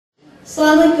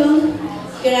Assalamu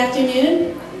alaikum. Good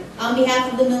afternoon. On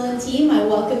behalf of the Milan team, I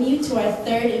welcome you to our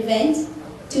third event.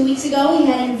 2 weeks ago, we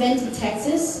had an event in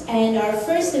Texas, and our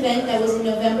first event that was in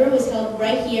November was held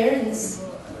right here in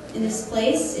this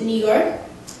place in New York.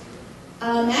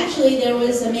 Actually, there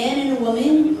was a man and a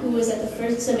woman who was at the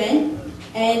first event,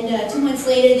 and 2 months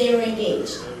later, they were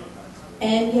engaged.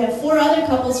 And we have 4 other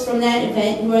couples from that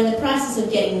event who are in the process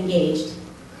of getting engaged.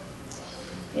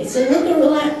 Okay, so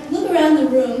look around the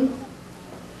room,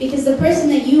 because the person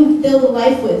that you build a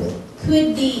life with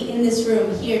could be in this room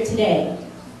here today.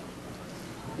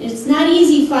 It's not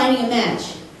easy finding a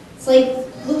match. It's like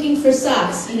looking for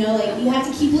socks, like you have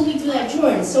to keep looking through that drawer,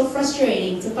 and it's so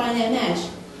frustrating to find that match.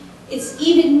 It's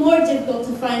even more difficult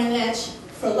to find a match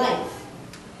for life.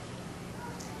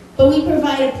 But we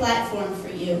provide a platform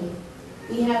for you.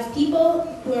 We have people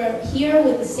who are here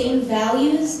with the same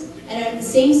values and are at the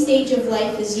same stage of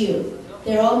life as you.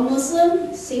 They're all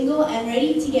Muslim, single, and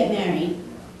ready to get married.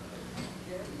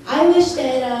 I wish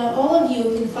that all of you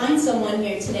can find someone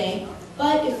here today,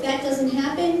 but if that doesn't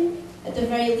happen, at the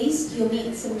very least, you'll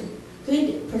meet some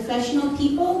good professional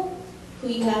people who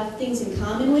you have things in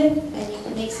common with, and you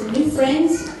can make some new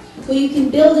friends who you can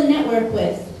build a network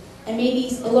with, and maybe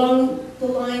along the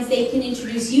lines they can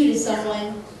introduce you to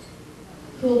someone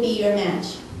who will be your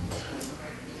match.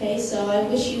 Okay, so I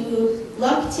wish you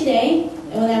luck today,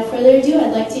 and without further ado,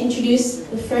 I'd like to introduce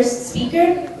the first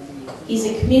speaker. He's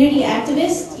a community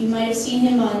activist. You might have seen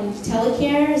him on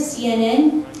Telecare,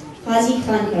 CNN, Qazi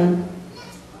Khan.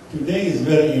 Today is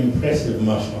very impressive,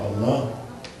 mashallah.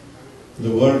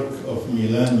 The work of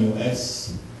Milan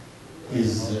US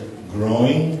is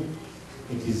growing.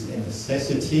 It is a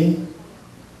necessity.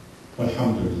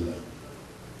 Alhamdulillah.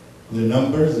 The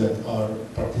numbers that are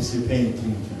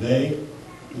participating today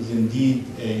is indeed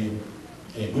a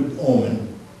good omen,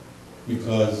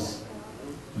 because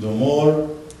the more,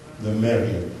 the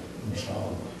merrier,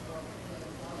 inshallah.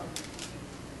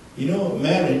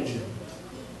 Marriage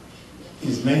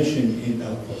is mentioned in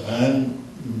Al-Quran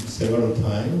several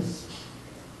times,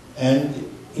 and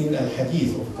in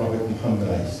Al-Hadith of Prophet Muhammad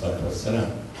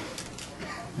ﷺ.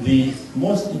 The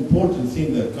most important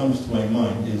thing that comes to my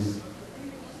mind is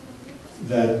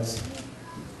that,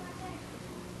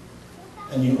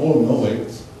 and you all know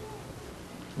it,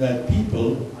 that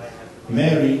people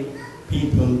marry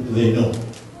people they know.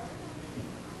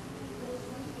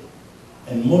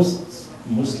 And most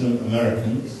Muslim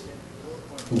Americans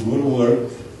who go to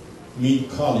work meet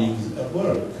colleagues at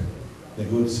work. They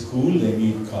go to school, they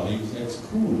meet colleagues at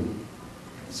school,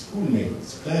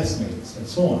 schoolmates, classmates, and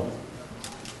so on.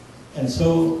 And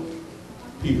so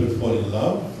people fall in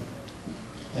love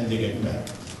and they get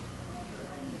married.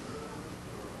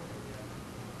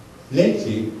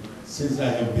 Lately, since I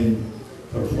have been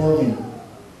performing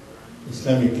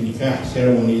Islamic nikah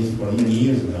ceremonies for many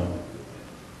years now,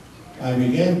 I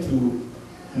began to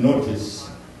notice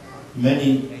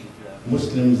many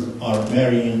Muslims are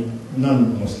marrying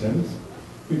non-Muslims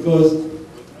because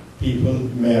people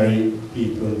marry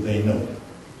people they know.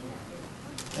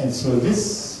 And so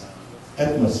this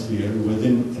atmosphere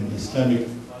within an Islamic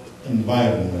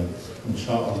environment,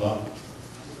 inshallah,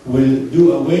 will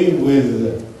do away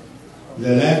with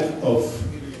the lack of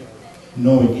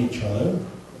knowing each other,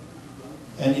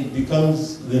 and it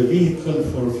becomes the vehicle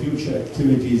for future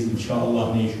activities,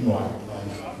 inshallah, nationwide.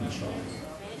 Inshallah.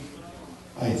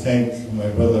 I thank my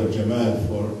brother Jamal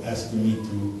for asking me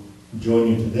to join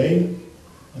you today,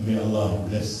 and may Allah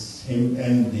bless him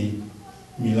and the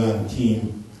Milan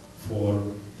team for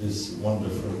this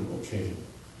wonderful occasion.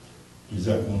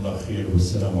 Jazakumullah khair,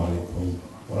 wassalamu alaikum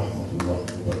wa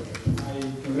rahmatullahi wa barakatuh.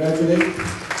 I congratulate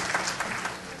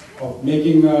of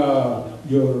making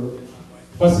your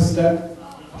first step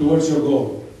towards your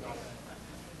goal.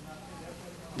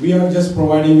 We are just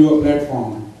providing you a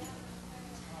platform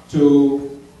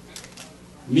to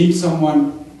meet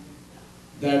someone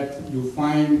that you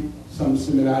find some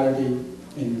similarity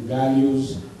in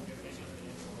values.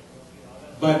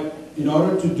 But in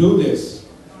order to do this,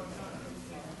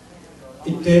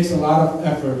 it takes a lot of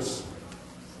efforts,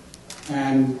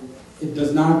 and it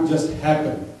does not just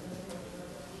happen.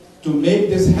 To make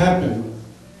this happen,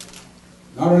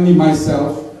 not only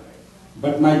myself,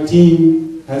 but my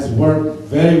team has worked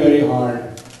very, very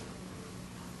hard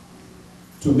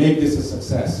to make this a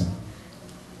success.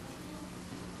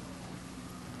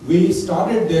 We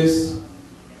started this,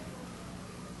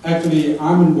 actually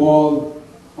I'm involved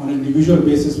on an individual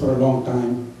basis for a long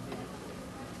time.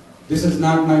 This is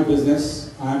not my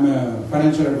business. I'm a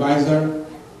financial advisor,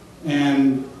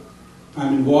 and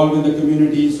I'm involved in the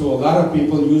community, so a lot of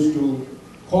people used to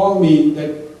call me,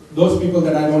 that those people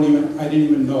that I didn't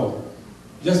even know.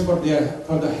 just for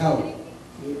the help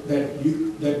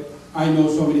that I know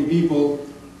so many people.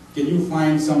 Can you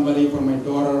find somebody for my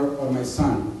daughter or my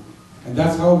son? And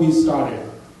that's how we started.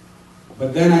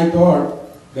 But then I thought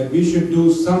that we should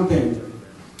do something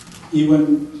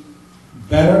even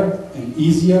better and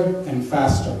easier and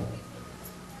faster.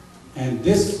 And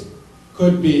this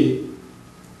could be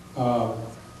an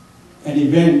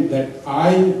event that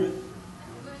I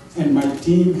and my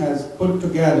team has put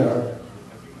together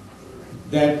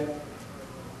that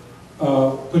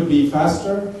could be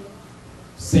faster,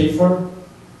 safer,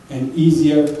 and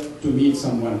easier to meet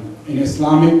someone in an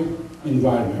Islamic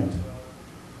environment.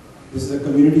 This is a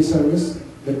community service.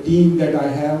 The team that I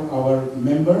have, our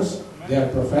members, they are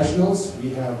professionals.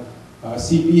 We have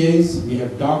CPAs, we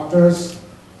have doctors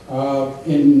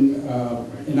in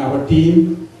our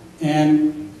team,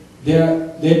 and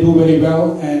they do very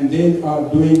well, and they are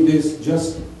doing this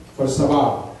just for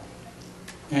Sawab.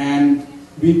 And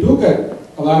we do get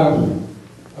a lot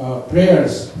of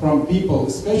prayers from people,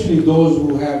 especially those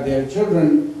who have their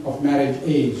children of marriage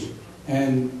age.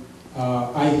 And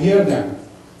I hear them,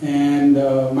 and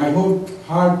my whole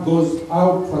heart goes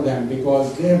out for them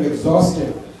because they have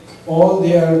exhausted all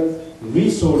their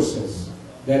resources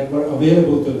that were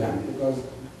available to them. Because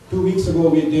 2 weeks ago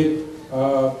we did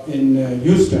in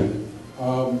Houston,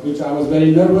 which I was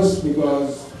very nervous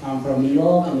because I'm from New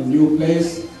York and a new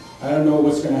place. I don't know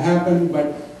what's going to happen,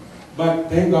 but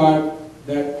thank God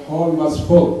that hall was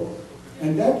full.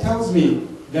 And that tells me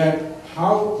that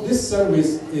how this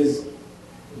service is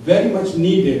very much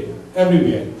needed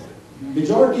everywhere.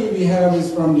 Majority we have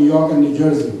is from New York and New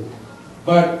Jersey,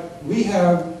 but we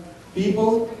have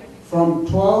people from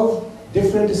 12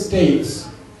 different states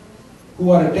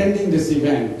who are attending this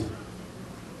event.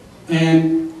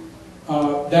 And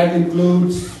that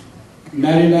includes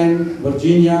Maryland,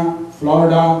 Virginia,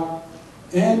 Florida,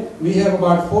 and we have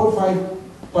about 4 or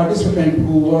 5 participants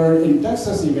who were in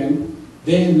Texas event.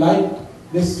 They liked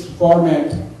this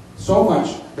format so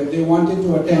much that they wanted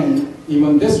to attend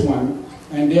even this one,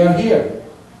 and they are here.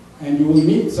 And you will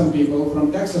meet some people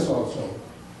from Texas also.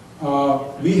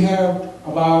 We have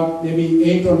about maybe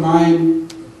 8 or 9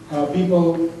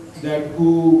 people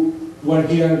who were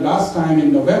here last time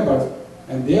in November,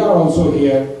 and they are also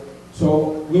here.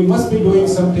 So we must be doing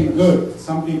something good.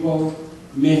 Some people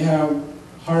may have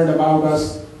heard about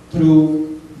us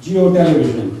through Geo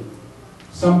television.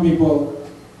 Some people,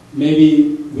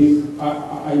 maybe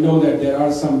I know that there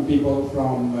are some people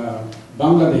from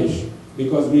Bangladesh,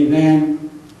 because we ran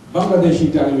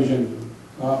Bangladeshi television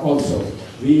also.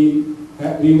 We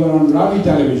were on Ravi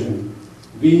television.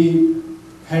 We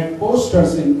had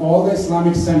posters in all the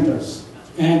Islamic centers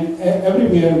and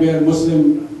everywhere where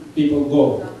Muslim people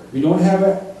go. We don't have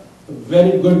a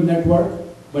very good network,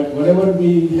 but whatever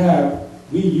we have,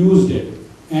 we used it.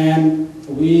 And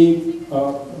we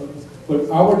put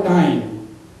our time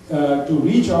to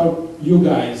reach out you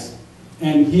guys.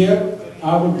 And here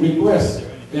I would request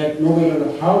that no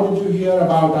matter how did you hear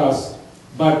about us,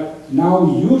 but now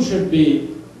you should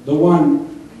be the one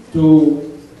to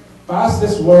pass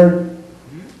this word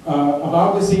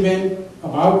about this event,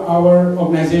 about our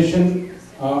organization,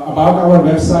 about our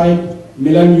website,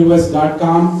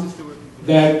 milanus.com,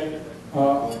 that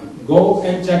go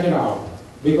and check it out,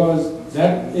 because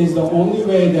that is the only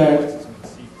way that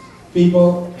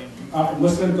people,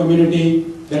 Muslim community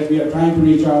that we are trying to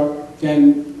reach out,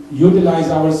 can utilize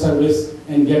our service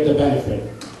and get the benefit.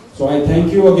 So I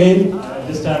thank you again.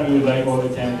 This time we would like all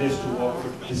the candidates to walk to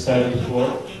this side of the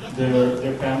floor.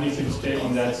 Their families should stay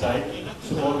on that side.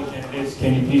 So all the candidates,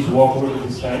 can you please walk over to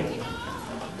this side?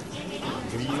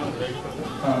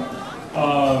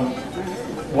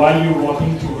 While you're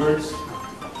walking towards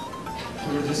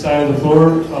this side of the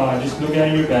floor, just look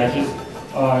at your badges.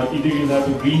 Either you have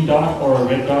a green dot or a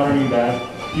red dot on your badge.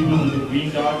 People with the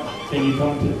green dot, can you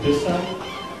come to this side?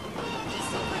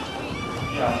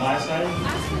 Yeah, my side.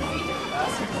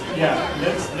 Yeah,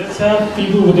 let's have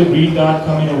people with the green dot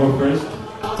coming over first.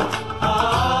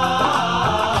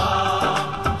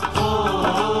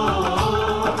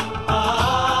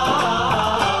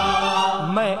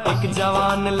 मैं एक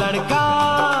जवान लड़का,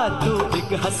 तू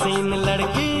एक हसीन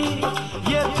लड़की,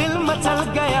 ये दिल मचल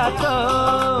गया तो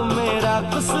मेरा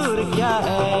कसूर क्या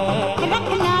है?